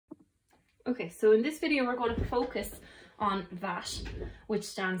Okay, so in this video we're going to focus on VAT, which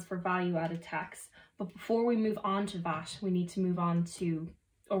stands for value added tax. But before we move on to VAT, we need to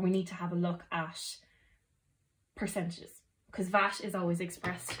have a look at percentages, because VAT is always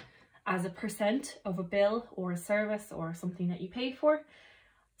expressed as a percent of a bill or a service or something that you pay for.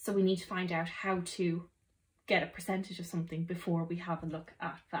 So we need to find out how to get a percentage of something before we have a look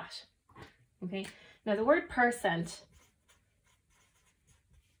at VAT. Okay, now the word percent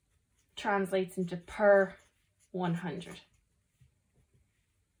translates into per 100.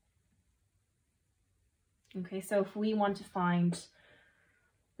 Okay, so if we want to find,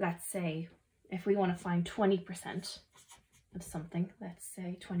 let's say, if we want to find 20% of something, let's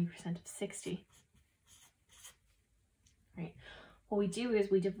say 20% of 60, right? What we do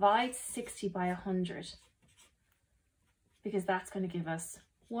is we divide 60 by 100, because that's going to give us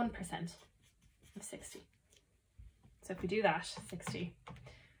 1% of 60. So if we do that, 60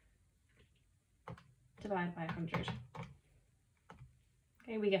 divided by 100,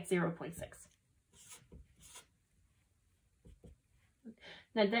 okay, we get 0.6.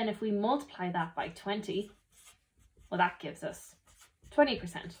 Now then if we multiply that by 20, well, that gives us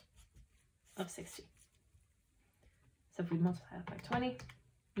 20% of 60. So if we multiply that by 20,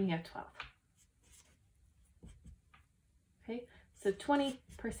 we get 12. Okay, so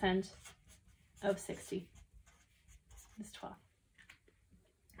 20% of 60 is 12.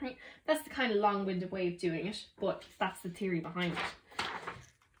 Right, that's the kind of long-winded way of doing it, but that's the theory behind it.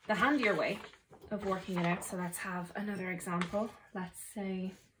 The handier way of working it out, so let's have another example. Let's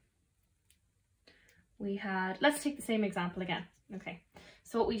say let's take the same example again. Okay,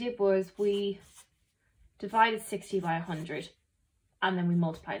 so what we did was we divided 60 by 100 and then we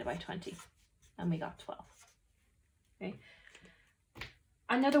multiplied it by 20 and we got 12. Okay,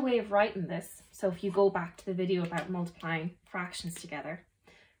 another way of writing this, so if you go back to the video about multiplying fractions together,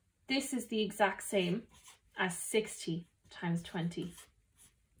 this is the exact same as 60 times 20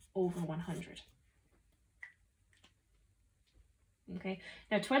 over 100. Okay,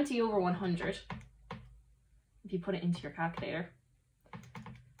 now 20 over 100, if you put it into your calculator,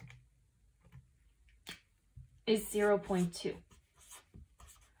 is 0.2.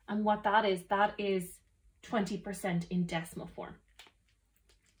 And what that is 20% in decimal form.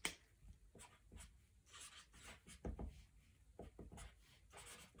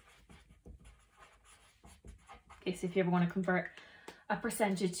 Okay, so if you ever want to convert a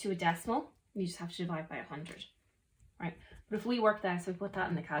percentage to a decimal, you just have to divide by 100, right? But if we work that, so we put that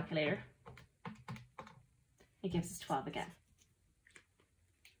in the calculator, it gives us 12 again.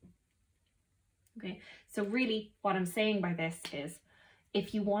 Okay, so really what I'm saying by this is,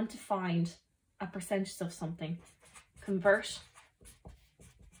 if you want to find a percentage of something, convert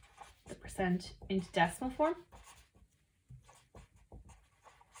the percent into decimal form,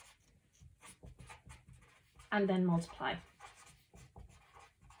 and then multiply.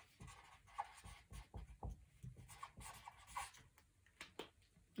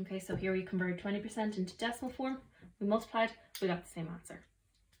 Okay, so here we converted 20% into decimal form, we multiplied, we got the same answer,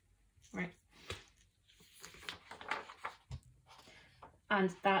 right? And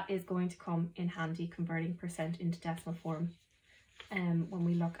that is going to come in handy, converting percent into decimal form, when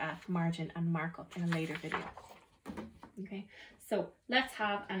we look at margin and markup in a later video. Okay, so let's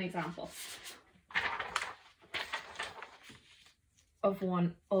have an example of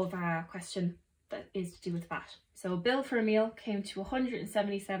a question that is to do with VAT. So a bill for a meal came to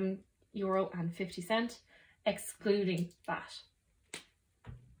 €177.50, excluding VAT.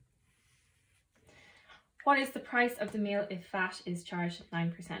 What is the price of the meal if VAT is charged at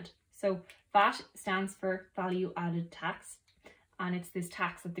 9%? So VAT stands for value added tax, and it's this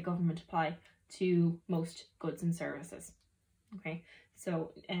tax that the government apply to most goods and services. Okay,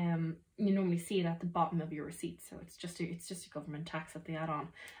 so you normally see it at the bottom of your receipt, so it's just a government tax that they add on,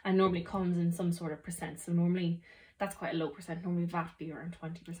 and normally comes in some sort of percent. So normally that's quite a low percent. Normally VAT would be around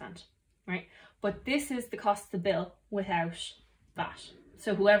 20%, right? But this is the cost of the bill without VAT.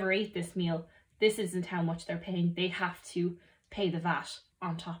 So whoever ate this meal, this isn't how much they're paying. They have to pay the VAT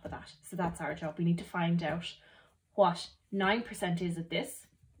on top of that. So that's our job. We need to find out what 9% is of this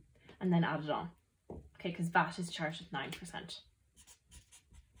and then add it on. Okay, because VAT is charged at 9%.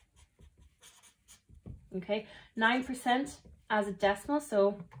 Okay, 9% as a decimal,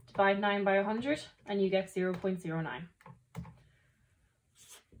 so divide 9 by 100 and you get 0.09.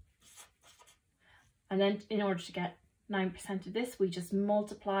 And then in order to get 9% of this, we just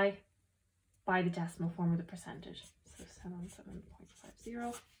multiply by the decimal form of the percentage. So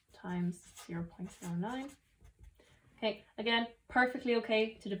 77.50 times 0.09. Okay, again, perfectly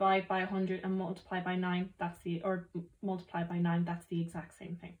okay to divide by 100 and multiply by 9. Multiply by 9, that's the exact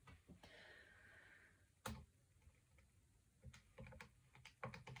same thing.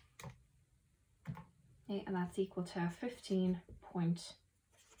 Okay, and that's equal to 15.98.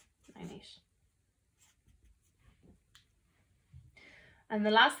 And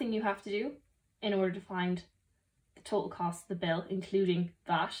the last thing you have to do in order to find the total cost of the bill, including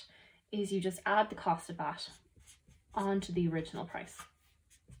VAT, is you just add the cost of VAT onto the original price.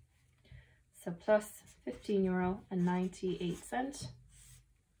 So plus €15.98.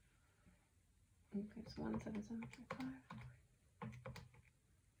 Okay, so 177.5.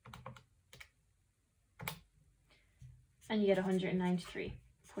 And you get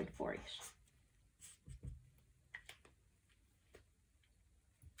 193.48.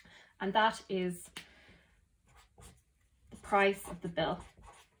 And that is the price of the bill.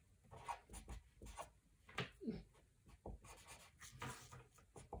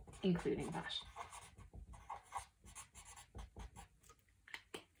 Including VAT.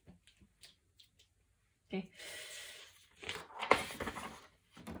 Okay.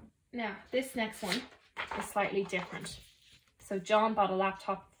 Now, this next one is slightly different. So John bought a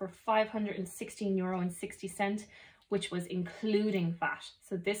laptop for €516.60, which was including VAT.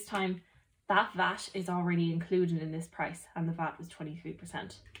 So this time that VAT is already included in this price and the VAT was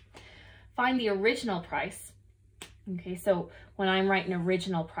 23%. Find the original price. Okay, so when I'm writing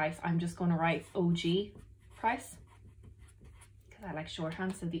original price, I'm just going to write OG price because I like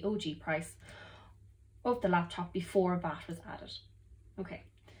shorthand. So the OG price of the laptop before VAT was added. Okay,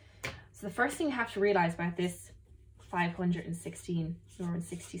 so the first thing you have to realize about this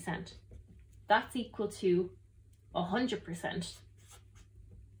 €516.60, that's equal to 100%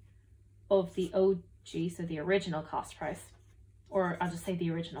 of the OG, so the original cost price, or I'll just say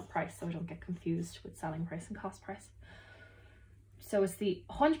the original price so I don't get confused with selling price and cost price. So it's the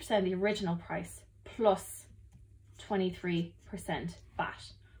 100% of the original price plus 23%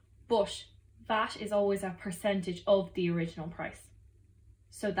 VAT, but VAT is always a percentage of the original price.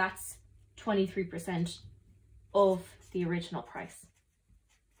 So that's 23% of the original price.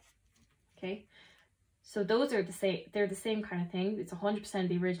 Okay, so those are the same, they're the same kind of thing. It's 100% of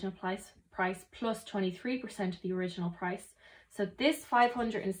the original price plus 23% of the original price. So this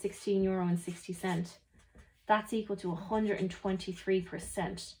 €516.60, that's equal to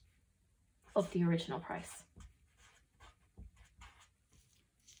 123% of the original price.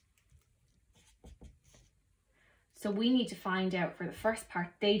 So we need to find out for the first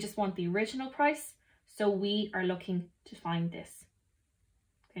part, they just want the original price. So we are looking to find this.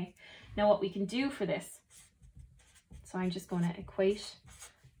 Okay, now what we can do for this, so I'm just going to equate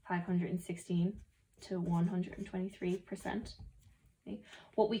 516 to 123%. Okay.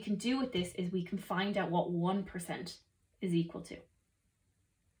 What we can do with this is we can find out what 1% is equal to.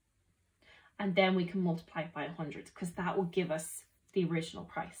 And then we can multiply it by 100 because that will give us the original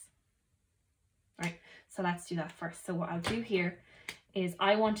price. Right, so let's do that first. So what I'll do here is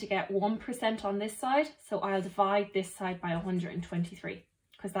I want to get 1% on this side. So I'll divide this side by 123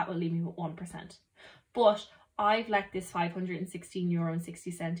 because that will leave me with 1%. But I've let this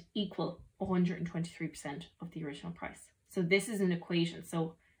 €516.60 equal 123% of the original price. So this is an equation.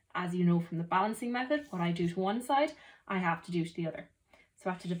 So as you know from the balancing method, what I do to one side, I have to do to the other. So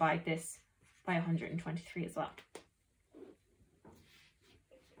I have to divide this by 123 as well.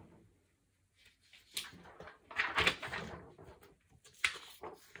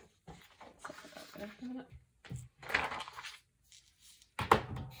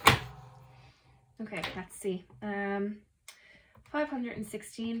 Okay, let's see.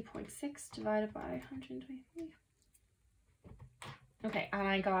 516.6 divided by 123. Okay, and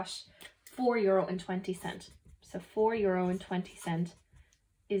I got €4.20. So €4.20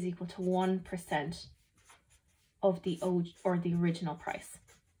 is equal to 1% of the original price.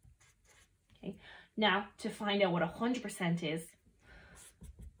 Okay, now to find out what 100% is,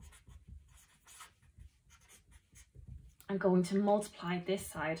 I'm going to multiply this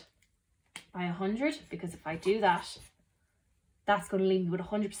side by 100 because if I do that, that's going to leave me with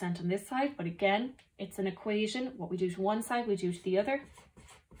 100% on this side. But again, it's an equation. What we do to one side, we do to the other.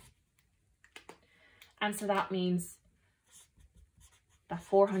 And so that means that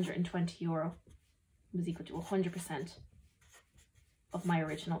 €420 was equal to 100% of my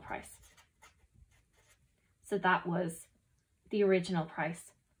original price. So that was the original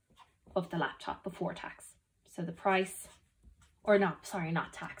price of the laptop before tax. So the price, or not, sorry,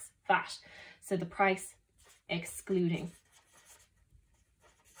 not tax, VAT. So the price excluding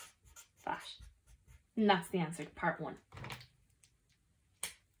VAT. And that's the answer to part one.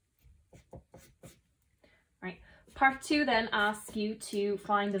 Right. Part two then asks you to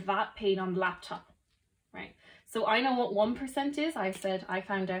find the VAT paid on the laptop. Right. So I know what 1% is. I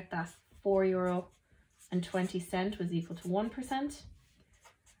found out that €4.20 was equal to 1%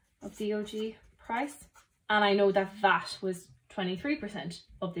 of the OG price. and I know that VAT was 23%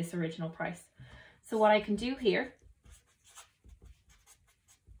 of this original price. So what I can do here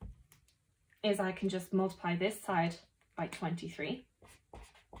is I can just multiply this side by 23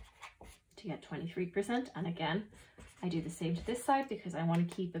 to get 23%. And again, I do the same to this side because I want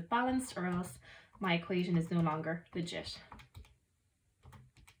to keep it balanced, or else my equation is no longer legit.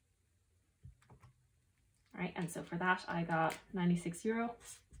 Right, and so for that I got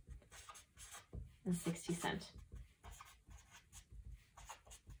 €96.60.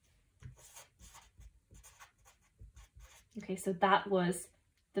 Okay, so that was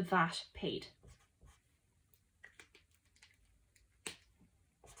the VAT paid.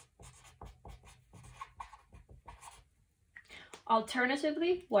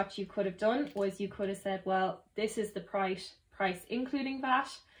 Alternatively, what you could have done was you could have said, well, this is the price including VAT.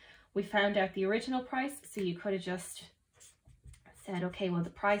 We found out the original price, so you could have just said, okay, well, the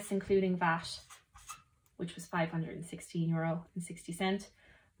price including VAT, which was €516.60,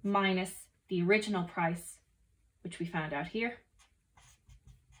 minus the original price, which we found out here.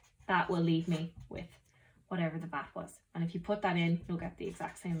 That will leave me with whatever the VAT was. And if you put that in, you'll get the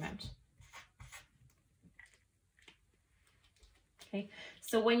exact same amount. Okay,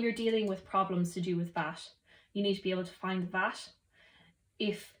 so when you're dealing with problems to do with VAT, you need to be able to find the VAT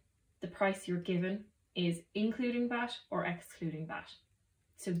if the price you're given is including VAT or excluding VAT.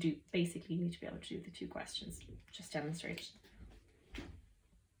 So basically you need to be able to do the two questions just demonstrated.